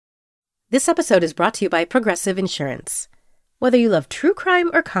This episode is brought to you by Progressive Insurance. Whether you love true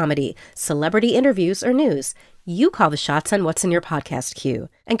crime or comedy, celebrity interviews or news, you call the shots on what's in your podcast queue.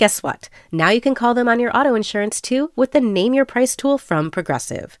 And guess what? Now you can call them on your auto insurance too with the Name Your Price tool from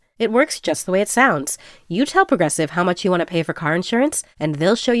Progressive. It works just the way it sounds. You tell Progressive how much you want to pay for car insurance, and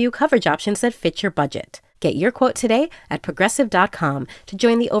they'll show you coverage options that fit your budget. Get your quote today at Progressive.com to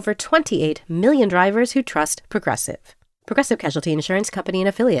join the over 28 million drivers who trust Progressive. Progressive Casualty Insurance Company and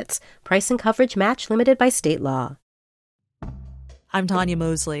Affiliates. Price and coverage match limited by state law. I'm Tanya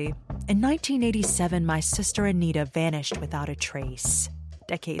Mosley. In 1987, my sister Anita vanished without a trace.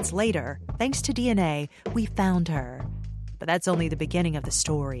 Decades later, thanks to DNA, we found her. But that's only the beginning of the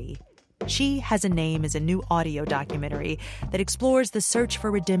story. She Has a Name is a new audio documentary that explores the search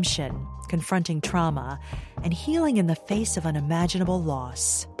for redemption, confronting trauma, and healing in the face of unimaginable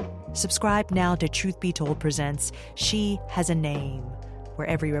loss. Subscribe now to Truth Be Told presents She Has a Name, where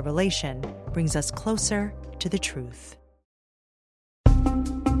every revelation brings us closer to the truth.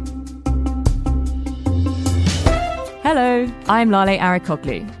 Hello, I'm Lale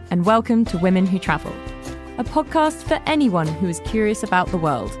Arikoglu, and welcome to Women Who Travel, a podcast for anyone who is curious about the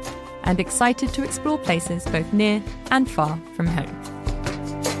world and excited to explore places both near and far from home.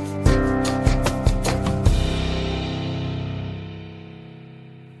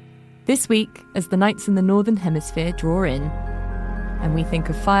 This week, as the nights in the Northern Hemisphere draw in, and we think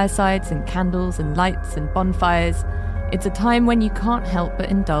of firesides and candles and lights and bonfires, it's a time when you can't help but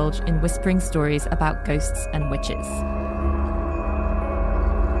indulge in whispering stories about ghosts and witches.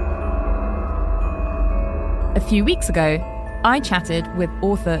 A few weeks ago, I chatted with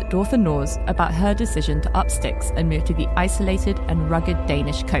author Dorthe Nors about her decision to up sticks and move to the isolated and rugged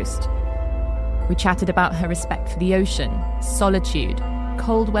Danish coast. We chatted about her respect for the ocean, solitude,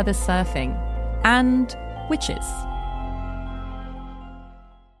 cold weather surfing, and witches.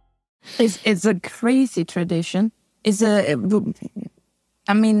 It's a crazy tradition. We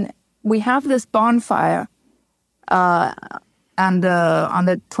have this bonfire on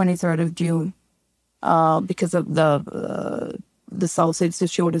the 23rd of June because of the solstice, it's the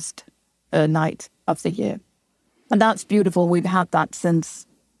shortest night of the year. And that's beautiful. We've had that since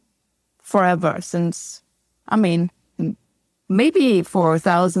forever, maybe for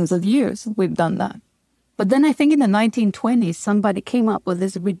thousands of years we've done that. But then I think in the 1920s, somebody came up with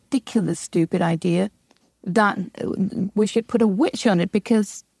this ridiculous, stupid idea that we should put a witch on it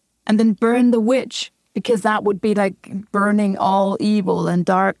and then burn the witch, because that would be like burning all evil and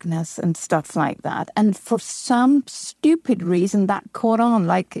darkness and stuff like that. And for some stupid reason that caught on,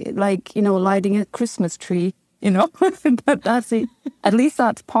 like lighting a Christmas tree, but that's it. At least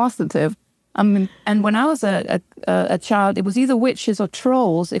that's positive. And when I was a child, it was either witches or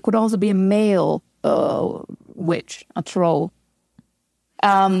trolls. It could also be a male witch, a troll.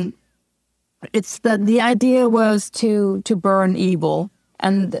 It's the idea was to burn evil,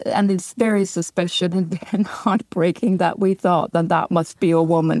 and it's very suspicious and heartbreaking that we thought that must be a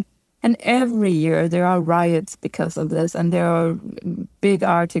woman. And every year there are riots because of this, and there are big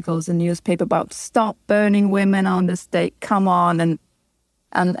articles in newspaper about stop burning women on the stake, come on,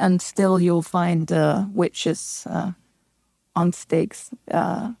 and still you'll find witches on stakes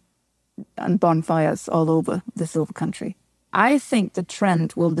and bonfires all over the silver country. I think the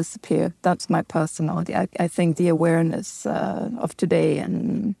trend will disappear. That's my personality. I think the awareness of today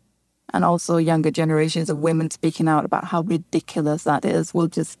and also younger generations of women speaking out about how ridiculous that is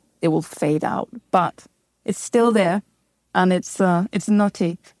it will fade out. But it's still there, and it's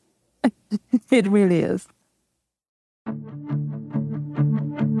nutty. It really is.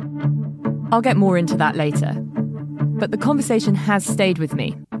 I'll get more into that later. But the conversation has stayed with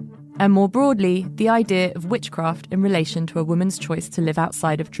me. And more broadly, the idea of witchcraft in relation to a woman's choice to live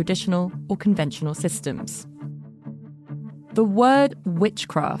outside of traditional or conventional systems. The word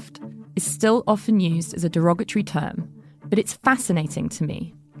witchcraft is still often used as a derogatory term, but it's fascinating to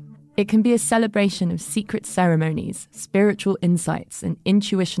me. It can be a celebration of secret ceremonies, spiritual insights, and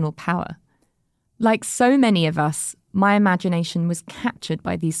intuitional power. Like so many of us, my imagination was captured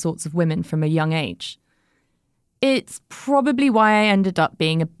by these sorts of women from a young age. It's probably why I ended up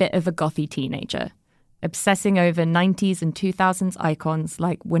being a bit of a gothy teenager, obsessing over 90s and 2000s icons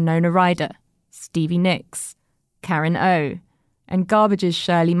like Winona Ryder, Stevie Nicks, Karen O, and Garbage's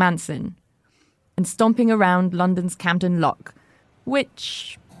Shirley Manson, and stomping around London's Camden Lock,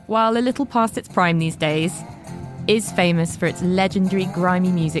 which, while a little past its prime these days, is famous for its legendary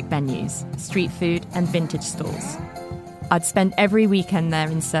grimy music venues, street food, and vintage stores. I'd spend every weekend there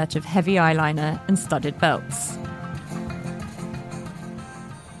in search of heavy eyeliner and studded belts.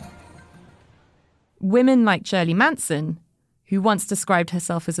 Women like Shirley Manson, who once described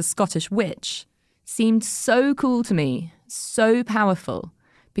herself as a Scottish witch, seemed so cool to me, so powerful,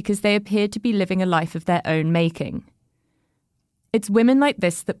 because they appeared to be living a life of their own making. It's women like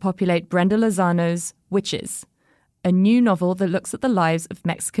this that populate Brenda Lozano's Witches, a new novel that looks at the lives of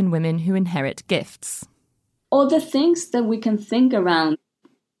Mexican women who inherit gifts. All the things that we can think around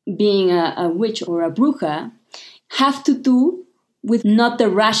being a witch or a bruja have to do with not the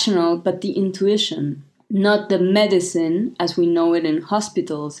rational, but the intuition, not the medicine as we know it in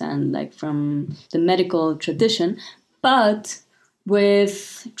hospitals and like from the medical tradition, but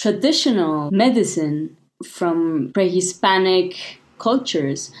with traditional medicine from pre-Hispanic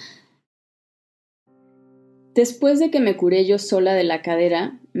cultures. Después de que me curé yo sola de la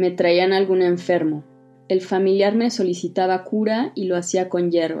cadera, me traían algún enfermo. El familiar me solicitaba cura y lo hacía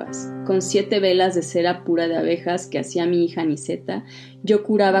con hierbas. Con 7 velas de cera pura de abejas que hacía mi hija Aniceta, yo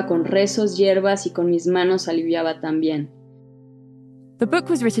curaba con rezos, hierbas y con mis manos aliviaba también. The book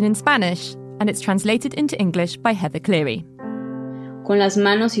was written in Spanish and it's translated into English by Heather Cleary. Con las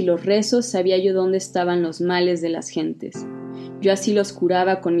manos y los rezos sabía yo dónde estaban los males de las gentes. Yo así los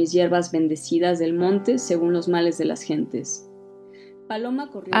curaba con mis hierbas bendecidas del monte según los males de las gentes.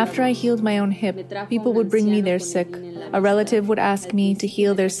 After I healed my own hip, people would bring me their sick. A relative would ask me to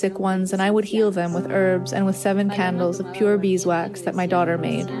heal their sick ones, and I would heal them with herbs and with 7 candles of pure beeswax that my daughter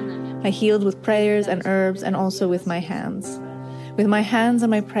made. I healed with prayers and herbs and also with my hands. With my hands and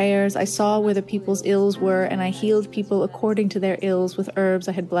my prayers, I saw where the people's ills were, and I healed people according to their ills with herbs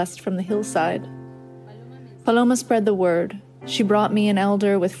I had blessed from the hillside. Paloma spread the word. She brought me an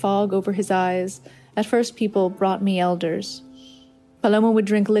elder with fog over his eyes. At first, people brought me elders. Paloma would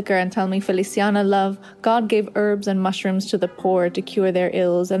drink liquor and tell me, Feliciana, love, God gave herbs and mushrooms to the poor to cure their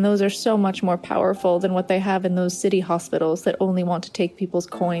ills, and those are so much more powerful than what they have in those city hospitals that only want to take people's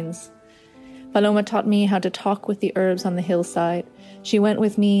coins. Paloma taught me how to talk with the herbs on the hillside. She went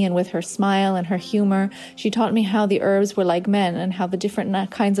with me, and with her smile and her humor, she taught me how the herbs were like men and how the different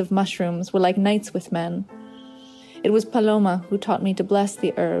kinds of mushrooms were like knights with men. It was Paloma who taught me to bless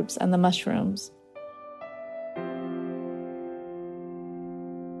the herbs and the mushrooms.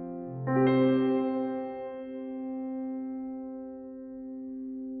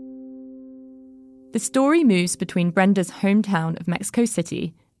 The story moves between Brenda's hometown of Mexico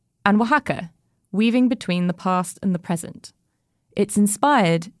City and Oaxaca, weaving between the past and the present. It's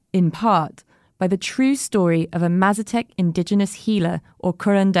inspired, in part, by the true story of a Mazatec indigenous healer or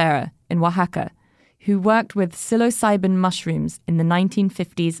curandera in Oaxaca, who worked with psilocybin mushrooms in the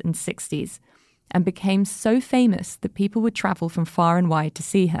 1950s and 60s and became so famous that people would travel from far and wide to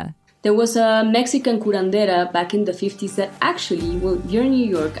see her. There was a Mexican curandera back in the 50s that actually, well, you're in New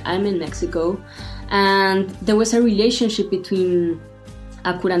York, I'm in Mexico, and there was a relationship between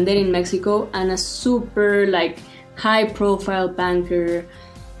a curandera in Mexico and a super, high-profile banker,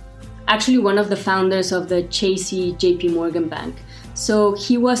 actually one of the founders of the Chasey JP Morgan Bank. So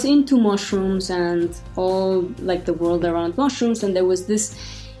he was into mushrooms and all, the world around mushrooms, and there was this...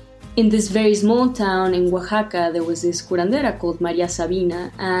 In this very small town in Oaxaca, there was this curandera called Maria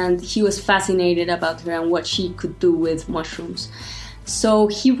Sabina, and he was fascinated about her and what she could do with mushrooms. So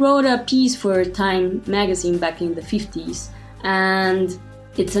he wrote a piece for Time magazine back in the 50s, and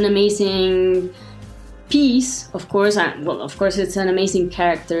it's an amazing piece, of course. Of course, it's an amazing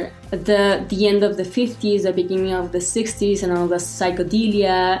character. At the end of the 50s, the beginning of the 60s, and all the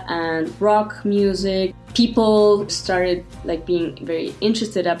psychedelia and rock music, people started being very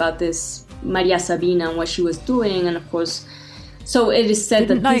interested about this Maria Sabina and what she was doing, and of course, so it is said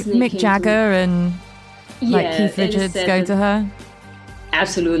that Disney Mick Jagger and Keith Richards go to her.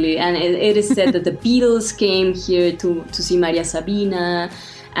 Absolutely, and it is said that the Beatles came here to see Maria Sabina,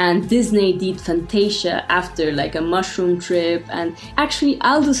 and Disney did Fantasia after a mushroom trip, and actually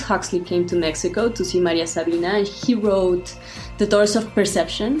Aldous Huxley came to Mexico to see Maria Sabina, and he wrote The Doors of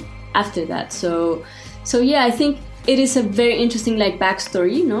Perception after that. So yeah, I think it is a very interesting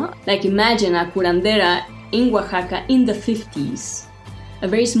backstory, imagine a curandera in Oaxaca in the 50s, a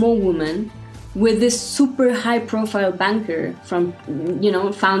very small woman with this super high-profile banker from,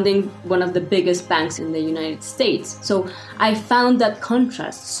 founding one of the biggest banks in the United States. So I found that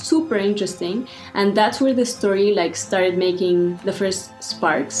contrast super interesting, and that's where the story started making the first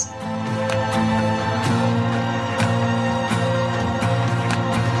sparks.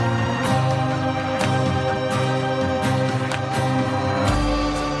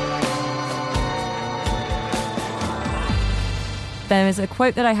 There is a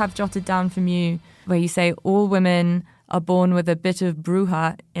quote that I have jotted down from you where you say all women are born with a bit of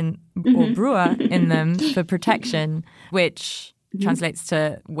bruja in them for protection, which translates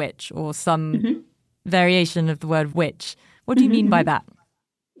to witch or some variation of the word witch. What do you mean by that?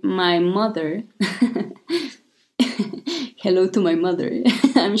 My mother, hello to my mother.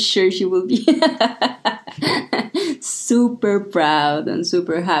 I'm sure she will be super proud and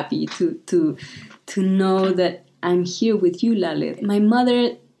super happy to know that I'm here with you, Lalit. My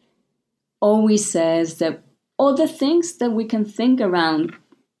mother always says that all the things that we can think around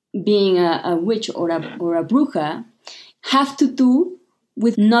being a witch or a bruja have to do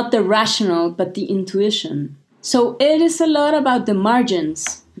with not the rational, but the intuition. So it is a lot about the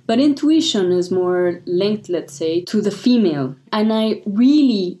margins, but intuition is more linked, let's say, to the female. And I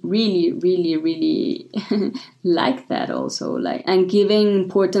really, really, really, really like that also. And giving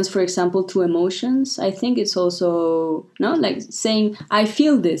importance, for example, to emotions. I think it's also, like saying, I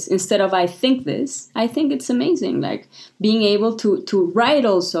feel this instead of I think this. I think it's amazing. Like being able to write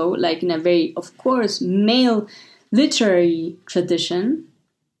also, like in a very, of course, male literary tradition.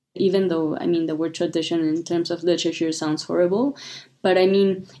 Even though, the word tradition in terms of literature sounds horrible. But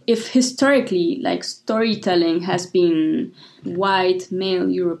if historically, like storytelling has been white, male,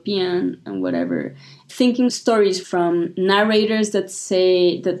 European, and whatever, thinking stories from narrators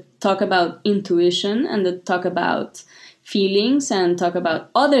that talk about intuition and that talk about feelings and talk about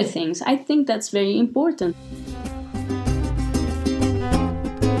other things, I think that's very important.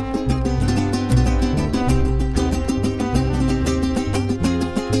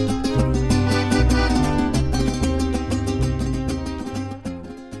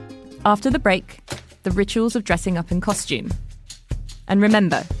 After the break, the rituals of dressing up in costume. And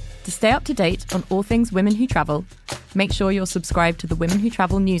remember, to stay up to date on all things Women Who Travel, make sure you're subscribed to the Women Who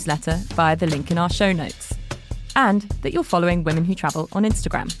Travel newsletter via the link in our show notes. And that you're following Women Who Travel on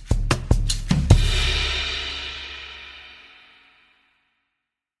Instagram.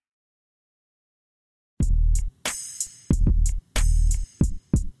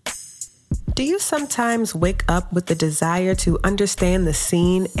 Do you sometimes wake up with the desire to understand the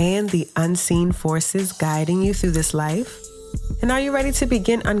seen and the unseen forces guiding you through this life? And are you ready to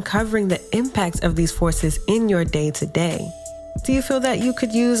begin uncovering the impacts of these forces in your day-to-day? Do you feel that you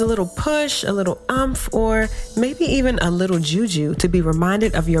could use a little push, a little oomph, or maybe even a little juju to be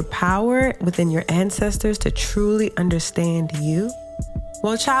reminded of your power within your ancestors to truly understand you?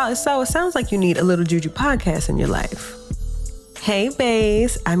 Well, child, so it sounds like you need a little Juju podcast in your life. Hey,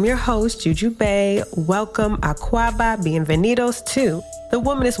 bays, I'm your host, Juju Bay. Welcome, Aquaba, bienvenidos to the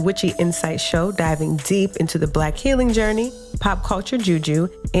Womanist Witchy Insight Show, diving deep into the Black healing journey, pop culture juju,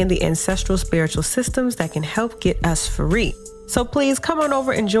 and the ancestral spiritual systems that can help get us free. So please come on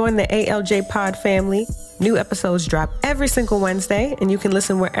over and join the ALJ Pod family. New episodes drop every single Wednesday, and you can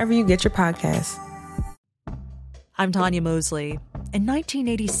listen wherever you get your podcasts. I'm Tanya Mosley. In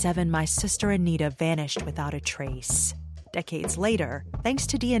 1987, my sister Anita vanished without a trace. Decades later, thanks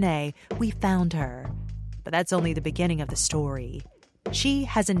to DNA, we found her. But that's only the beginning of the story. She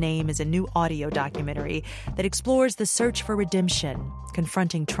Has a Name is a new audio documentary that explores the search for redemption,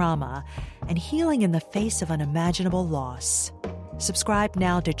 confronting trauma, and healing in the face of unimaginable loss. Subscribe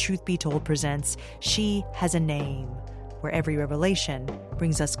now to Truth Be Told presents She Has a Name, where every revelation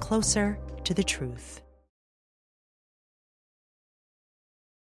brings us closer to the truth.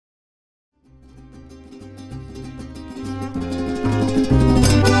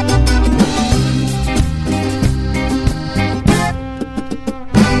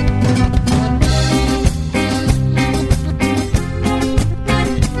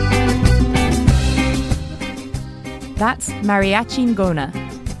 That's Mariachi Ngona,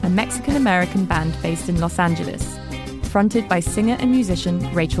 a Mexican-American band based in Los Angeles, fronted by singer and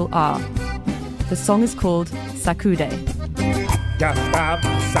musician Rachel R. The song is called Sacude. Ya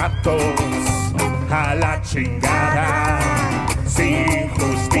estamos hartos a la chingada, sin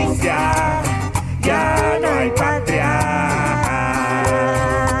justicia ya no hay patria.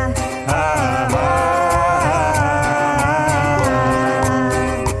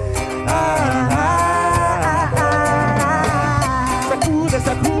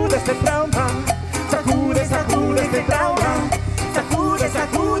 Sacude este trauma, sacude este trauma, sacude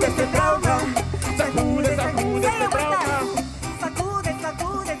este trauma, sacude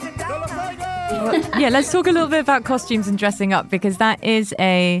este trauma. Yeah, let's talk a little bit about costumes and dressing up, because that is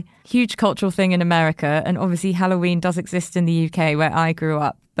a huge cultural thing in America, and obviously Halloween does exist in the UK where I grew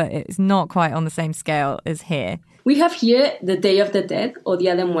up, but it's not quite on the same scale as here. We have here the Day of the Dead, or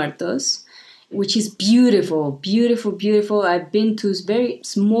Dia de Muertos, which is beautiful, beautiful, beautiful. I've been to very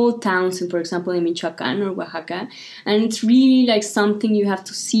small towns, for example, in Michoacán or Oaxaca, and it's really like something you have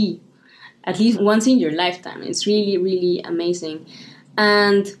to see at least once in your lifetime. It's really, really amazing.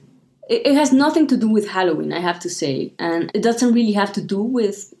 And it has nothing to do with Halloween, I have to say. And it doesn't really have to do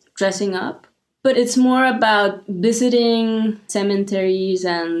with dressing up. But it's more about visiting cemeteries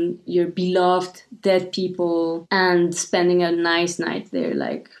and your beloved dead people and spending a nice night there,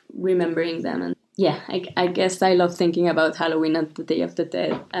 like remembering them. And yeah, I guess I love thinking about Halloween and the Day of the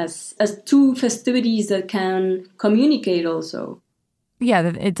Dead as two festivities that can communicate also.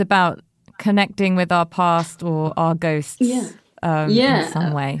 Yeah, it's about connecting with our past or our ghosts in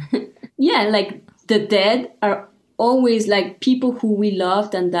some way. Yeah, like the dead are always like people who we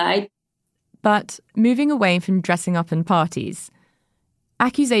loved and died. But moving away from dressing up and parties,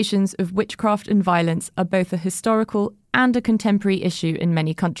 accusations of witchcraft and violence are both a historical and a contemporary issue in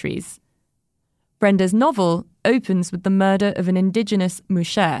many countries. Brenda's novel opens with the murder of an indigenous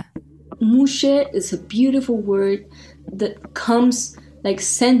Mushe. Mushe is a beautiful word that comes like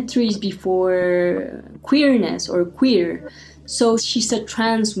centuries before queerness or queer. So she's a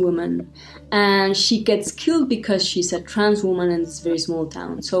trans woman and she gets killed because she's a trans woman in this very small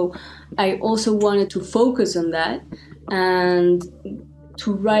town. So I also wanted to focus on that and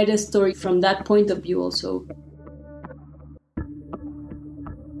to write a story from that point of view also.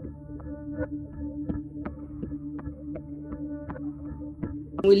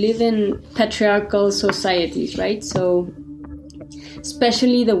 We live in patriarchal societies, right? So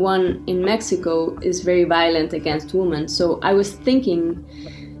especially the one in Mexico is very violent against women. So I was thinking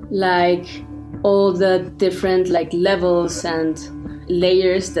like all the different like levels and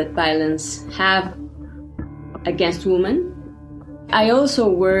layers that violence have against women. I also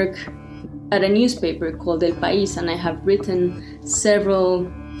work at a newspaper called El País, and I have written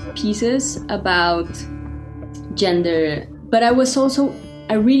several pieces about gender. But I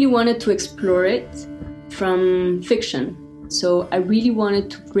really wanted to explore it from fiction. So I really wanted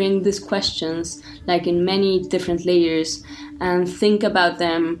to bring these questions like in many different layers and think about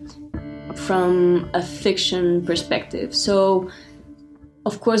them from a fiction perspective. So,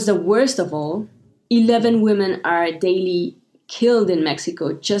 of course, the worst of all, 11 women are daily killed in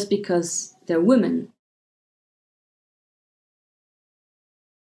Mexico just because they're women.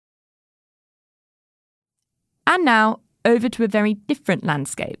 And now, over to a very different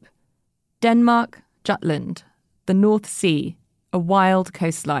landscape. Denmark, Jutland, the North Sea, a wild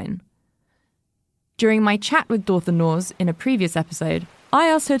coastline. During my chat with Dorthe Nors in a previous episode, I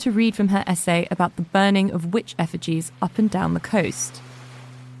asked her to read from her essay about the burning of witch effigies up and down the coast.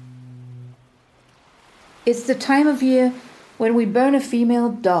 It's the time of year when we burn a female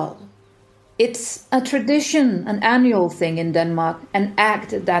doll. It's a tradition, an annual thing in Denmark, an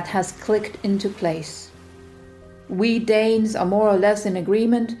act that has clicked into place. We Danes are more or less in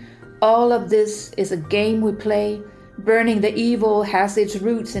agreement. All of this is a game we play. Burning the evil has its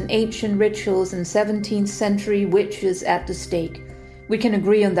roots in ancient rituals and 17th century witches at the stake. We can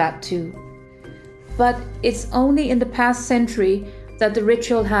agree on that too. But it's only in the past century that the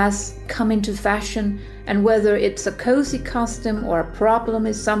ritual has come into fashion, and whether it's a cozy custom or a problem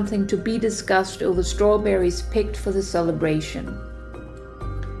is something to be discussed over strawberries picked for the celebration.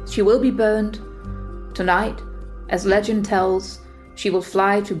 She will be burned tonight. As legend tells, she will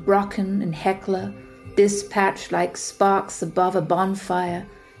fly to Brocken and Hekla, dispatched like sparks above a bonfire.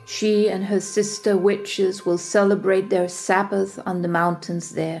 She and her sister witches will celebrate their Sabbath on the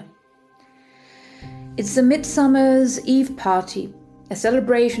mountains there. It's a Midsummer's Eve party, a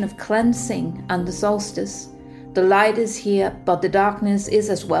celebration of cleansing and the solstice. The light is here, but the darkness is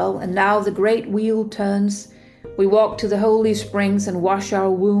as well, and now the great wheel turns. We walk to the holy springs and wash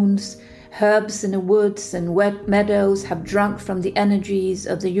our wounds. Herbs in the woods and wet meadows have drunk from the energies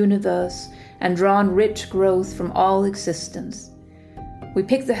of the universe and drawn rich growth from all existence. We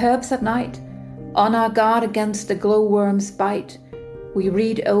pick the herbs at night, on our guard against the glowworm's bite. We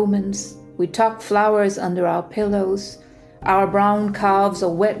read omens, we tuck flowers under our pillows. Our brown calves are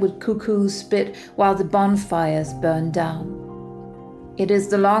wet with cuckoo's spit while the bonfires burn down. It is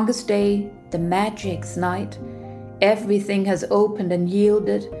the longest day, the magic's night. Everything has opened and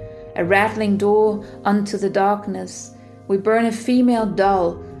yielded, a rattling door unto the darkness. We burn a female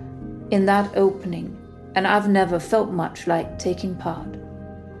doll in that opening, and I've never felt much like taking part.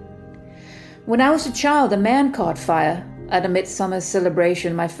 When I was a child, a man caught fire at a midsummer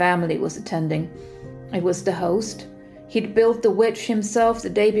celebration my family was attending. It was the host. He'd built the witch himself the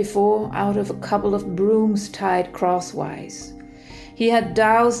day before out of a couple of brooms tied crosswise. He had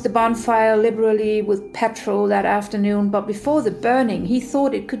doused the bonfire liberally with petrol that afternoon, but before the burning, he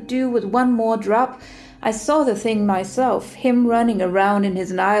thought it could do with one more drop. I saw the thing myself, him running around in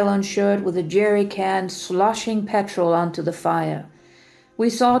his nylon shirt with a jerry can sloshing petrol onto the fire.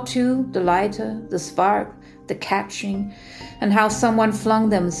 We saw, too, the lighter, the spark, the catching, and how someone flung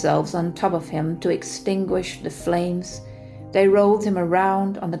themselves on top of him to extinguish the flames. They rolled him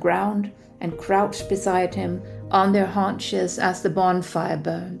around on the ground, and crouched beside him on their haunches as the bonfire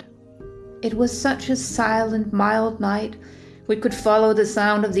burned. It was such a silent, mild night. We could follow the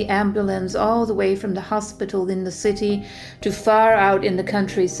sound of the ambulance all the way from the hospital in the city to far out in the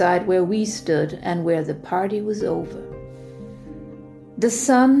countryside where we stood and where the party was over. The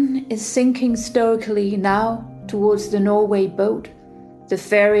sun is sinking stoically now towards the Norway boat. The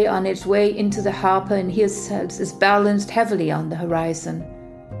ferry on its way into the harbor in Hirtshals is balanced heavily on the horizon.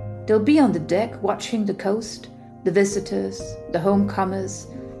 They'll be on the deck watching the coast, the visitors, the homecomers.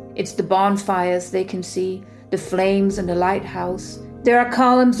 It's the bonfires they can see, the flames and the lighthouse. There are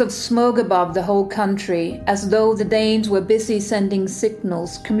columns of smoke above the whole country, as though the Danes were busy sending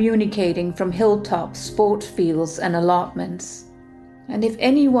signals, communicating from hilltops, sport fields and allotments. And if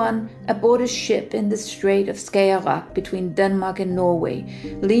anyone aboard a ship in the Strait of Skagerrak between Denmark and Norway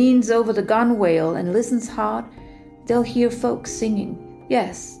leans over the gunwale and listens hard, they'll hear folks singing.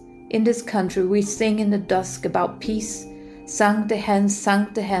 Yes, in this country we sing in the dusk about peace. Sancte Hans,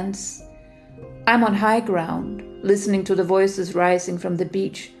 Sancte Hans. I'm on high ground, listening to the voices rising from the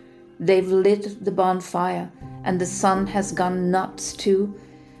beach. They've lit the bonfire, and the sun has gone nuts too.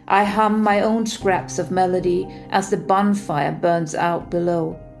 I hum my own scraps of melody as the bonfire burns out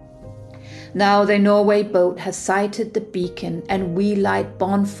below. Now the Norway boat has sighted the beacon, and we light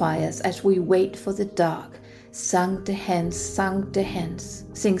bonfires as we wait for the dark. Sancte Hans, Sancte Hans,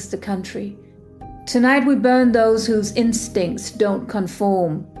 sings the country. Tonight we burn those whose instincts don't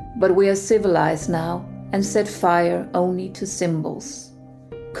conform, but we are civilized now and set fire only to symbols.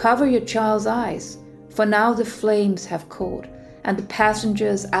 Cover your child's eyes, for now the flames have caught, and the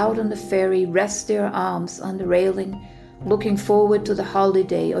passengers out on the ferry rest their arms on the railing, looking forward to the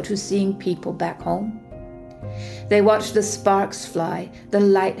holiday or to seeing people back home. They watch the sparks fly, the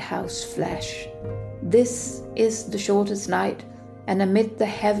lighthouse flash. This is the shortest night, and amid the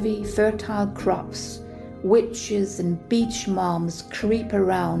heavy, fertile crops, witches and beach moms creep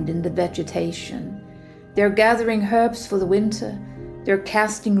around in the vegetation. They're gathering herbs for the winter. They're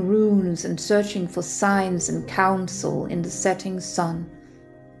casting runes and searching for signs and counsel in the setting sun.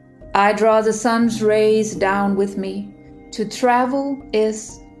 I draw the sun's rays down with me. To travel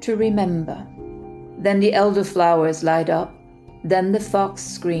is to remember. Then the elderflowers light up. Then the fox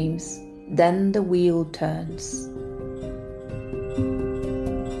screams. Then the wheel turns.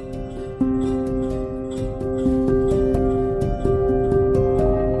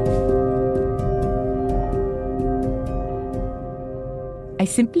 I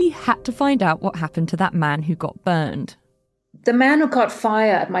simply had to find out what happened to that man who got burned. The man who caught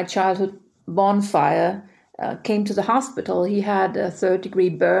fire at my childhood bonfire came to the hospital. He had a 3rd-degree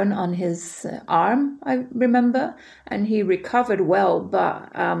burn on his arm, I remember, and he recovered well,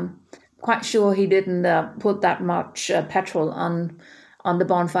 but quite sure he didn't put that much petrol on the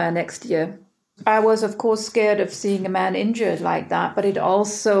bonfire next year. I was, of course, scared of seeing a man injured like that, but it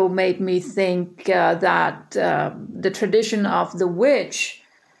also made me think that the tradition of the witch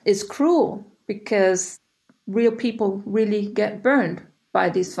is cruel because real people really get burned by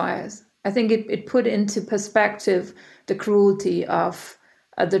these fires. I think it put into perspective the cruelty of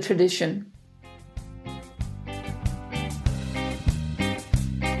the tradition.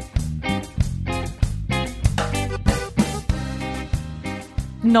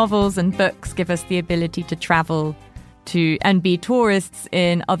 Novels and books give us the ability to travel to and be tourists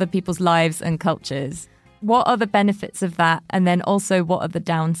in other people's lives and cultures. What are the benefits of that? And then also, what are the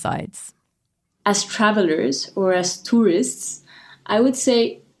downsides? As travelers or as tourists, I would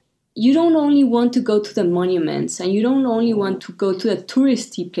say you don't only want to go to the monuments and you don't only want to go to the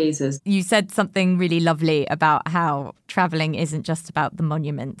touristy places. You said something really lovely about how traveling isn't just about the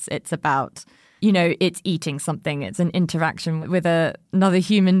monuments. It's about, it's eating something. It's an interaction with another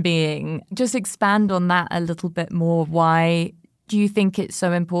human being. Just expand on that a little bit more. Why do you think it's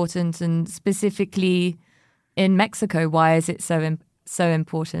so important? And specifically in Mexico, why is it so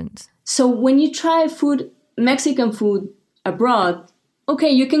important? So when you try Mexican food abroad, okay,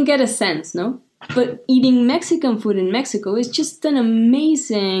 you can get a sense, no? But eating Mexican food in Mexico is just an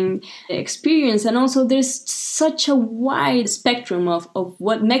amazing experience. And also there's such a wide spectrum of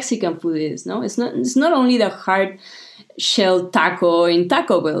what Mexican food is, no? It's not only the hard shell taco in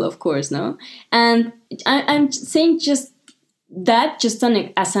Taco Bell, of course, no? And I'm saying just that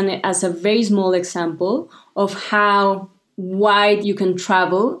as a very small example of how wide you can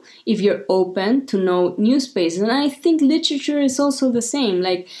travel if you're open to know new spaces. And I think literature is also the same.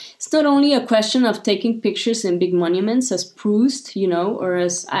 Like, it's not only a question of taking pictures in big monuments as Proust, or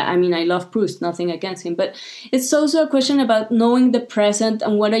as, I love Proust, nothing against him, but it's also a question about knowing the present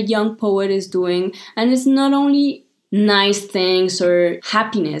and what a young poet is doing. And it's not only nice things or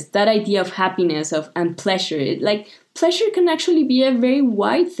happiness, that idea of happiness and pleasure. Pleasure can actually be a very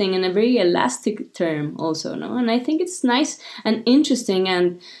wide thing and a very elastic term also, no? And I think it's nice and interesting,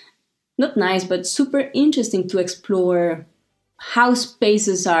 and not nice, but super interesting to explore how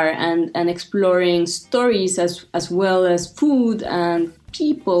spaces are and exploring stories as well as food and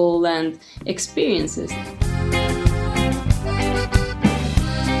people and experiences.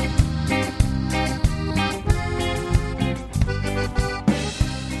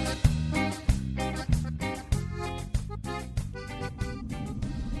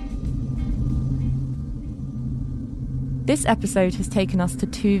 This episode has taken us to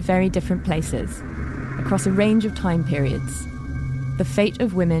two very different places, across a range of time periods. The fate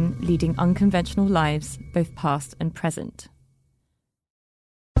of women leading unconventional lives, both past and present.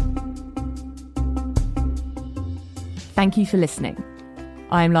 Thank you for listening.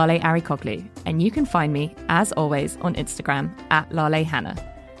 I'm Lale Arikoglu, and you can find me, as always, on Instagram @LaleHannah,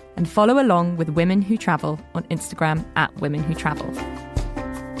 and follow along with Women Who Travel on Instagram @WomenWhoTravel.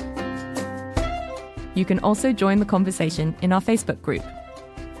 You can also join the conversation in our Facebook group.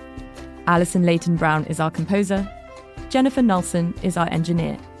 Alison Leighton-Brown is our composer. Jennifer Nelson is our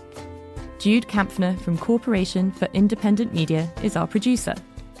engineer. Jude Kampfner from Corporation for Independent Media is our producer.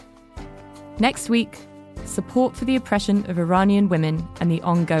 Next week, support for the oppression of Iranian women and the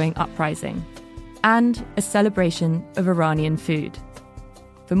ongoing uprising, and a celebration of Iranian food.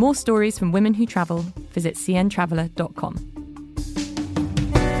 For more stories from Women Who Travel, visit cntraveler.com.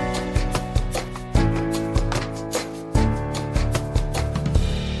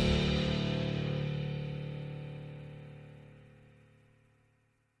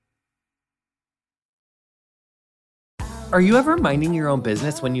 Are you ever minding your own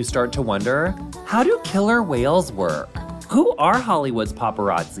business when you start to wonder, how do killer whales work? Who are Hollywood's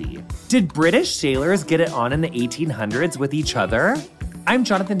paparazzi? Did British sailors get it on in the 1800s with each other? I'm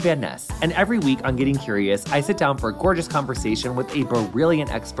Jonathan Van Ness, and every week on Getting Curious, I sit down for a gorgeous conversation with a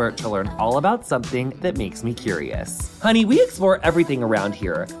brilliant expert to learn all about something that makes me curious. Honey, we explore everything around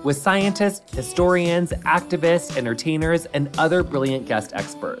here with scientists, historians, activists, entertainers, and other brilliant guest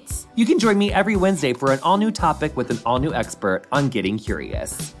experts. You can join me every Wednesday for an all-new topic with an all-new expert on Getting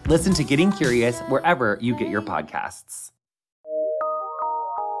Curious. Listen to Getting Curious wherever you get your podcasts.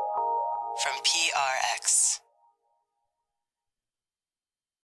 From PRX.